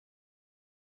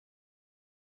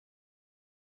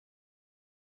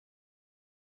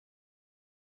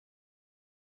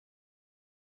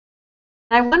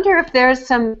I wonder if there's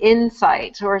some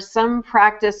insight or some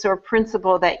practice or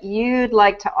principle that you'd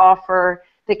like to offer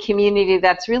the community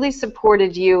that's really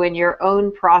supported you in your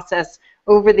own process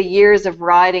over the years of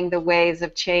riding the waves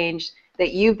of change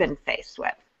that you've been faced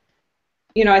with.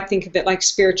 You know, I think of it like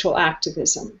spiritual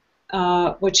activism,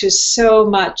 which is so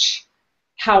much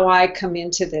how I come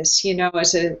into this, you know,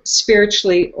 as a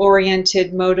spiritually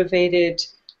oriented, motivated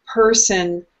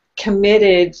person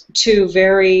committed to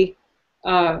very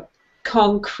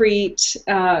concrete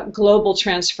global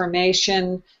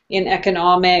transformation in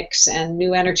economics and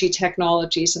new energy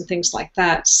technologies and things like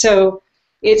that. So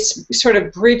it's sort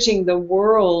of bridging the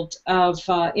world of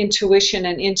intuition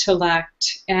and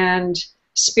intellect and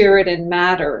spirit and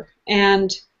matter.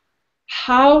 And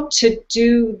how to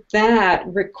do that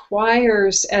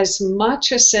requires as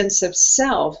much a sense of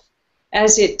self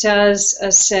as it does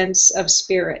a sense of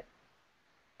spirit.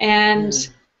 And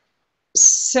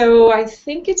so I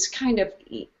think it's kind of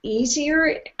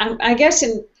easier. I guess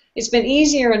it's been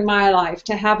easier in my life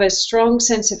to have a strong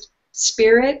sense of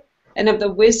spirit and of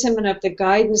the wisdom and of the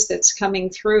guidance that's coming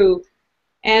through,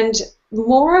 and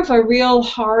more of a real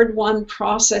hard-won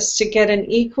process to get an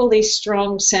equally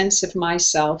strong sense of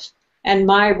myself and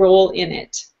my role in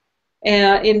it,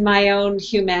 in my own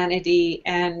humanity,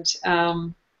 and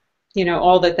you know,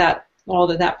 all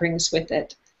that brings with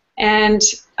it. And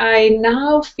I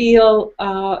now feel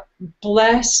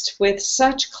blessed with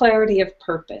such clarity of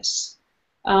purpose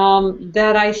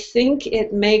that I think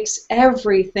it makes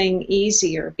everything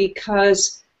easier,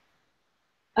 because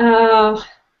at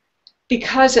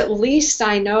least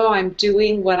I know I'm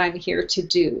doing what I'm here to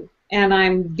do, and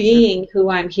I'm being who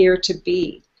I'm here to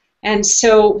be. And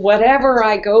so whatever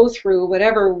I go through,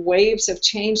 whatever waves of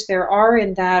change there are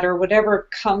in that, or whatever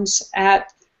comes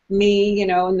at me, you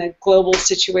know, in the global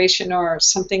situation, or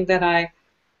something that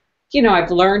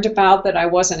I've learned about that I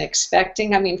wasn't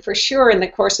expecting. I mean, for sure, in the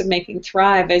course of making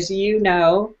Thrive, as you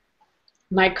know,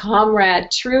 my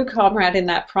true comrade in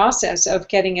that process of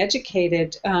getting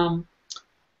educated,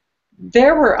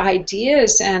 there were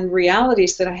ideas and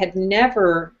realities that I had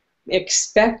never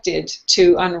expected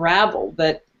to unravel,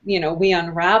 that, you know, we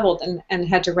unraveled and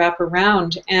had to wrap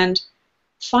around, and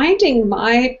finding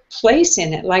my place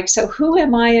in it. Like, so who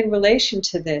am I in relation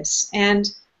to this?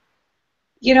 And,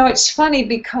 you know, it's funny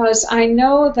because I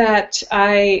know that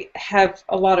I have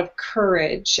a lot of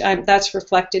courage. That's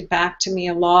reflected back to me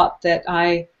a lot, that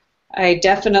I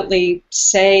definitely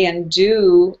say and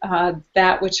do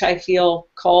that which I feel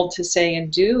called to say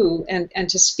and do, and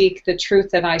to speak the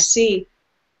truth that I see.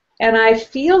 And I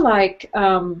feel like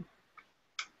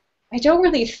I don't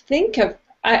really think of,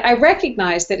 I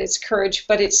recognize that it's courage,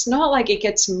 but it's not like it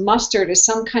gets mustered as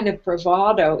some kind of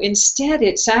bravado. Instead,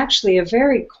 it's actually a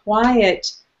very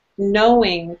quiet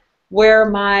knowing where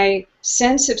my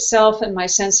sense of self and my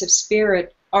sense of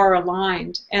spirit are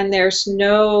aligned. And there's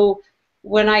no,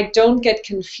 when I don't get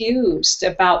confused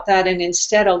about that and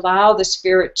instead allow the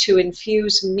spirit to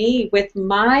infuse me with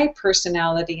my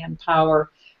personality and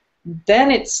power, then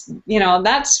it's, you know,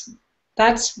 that's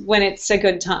when it's a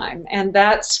good time, and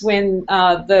that's when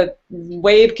the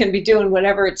wave can be doing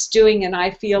whatever it's doing, and I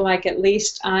feel like at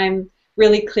least I'm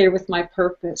really clear with my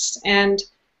purpose. And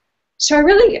so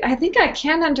I think I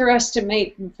can't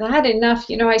underestimate that enough.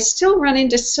 You know, I still run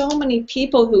into so many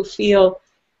people who feel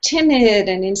timid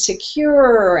and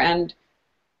insecure, and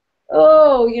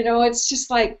oh, you know, it's just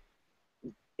like,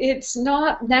 it's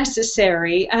not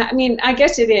necessary. I mean, I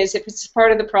guess it is. If it's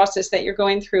part of the process that you're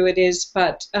going through, it is.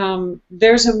 But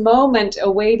there's a moment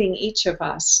awaiting each of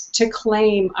us to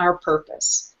claim our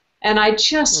purpose. And I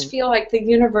just feel like the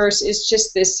universe is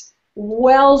just this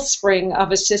wellspring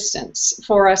of assistance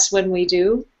for us when we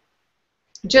do.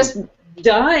 Just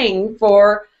dying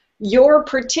for your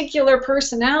particular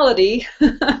personality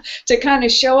to kind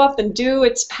of show up and do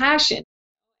its passion.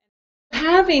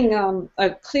 Having a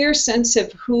clear sense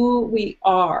of who we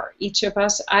are, each of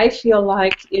us, I feel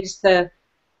like is the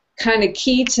kind of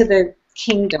key to the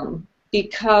kingdom,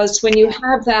 because when you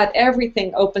have that,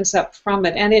 everything opens up from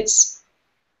it, and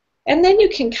then you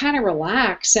can kind of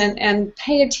relax and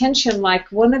pay attention.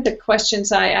 Like, one of the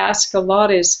questions I ask a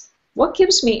lot is, what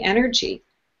gives me energy?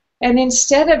 And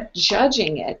instead of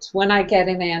judging it when I get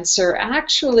an answer,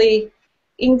 actually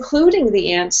including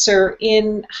the answer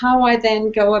in how I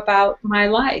then go about my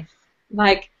life.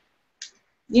 Like,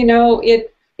 you know,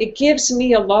 it gives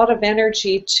me a lot of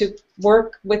energy to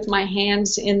work with my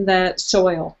hands in the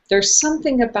soil. There's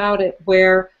something about it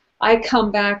where I come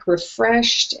back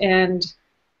refreshed and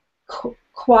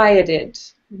quieted.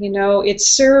 You know, it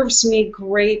serves me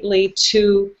greatly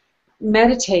to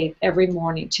meditate every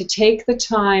morning, to take the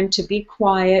time to be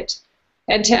quiet,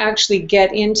 and to actually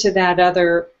get into that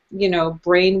other,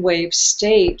 brainwave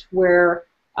state where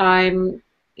I'm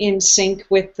in sync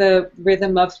with the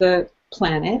rhythm of the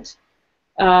planet,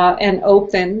 and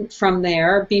open from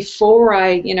there before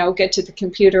I, get to the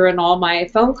computer and all my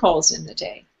phone calls in the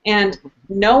day. And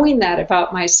knowing that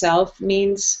about myself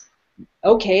means,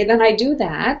 okay, then I do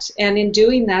that, and in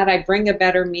doing that, I bring a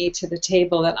better me to the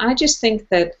table. And I just think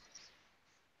that,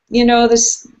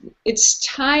 it's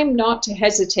time not to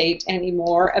hesitate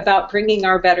anymore about bringing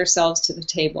our better selves to the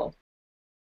table.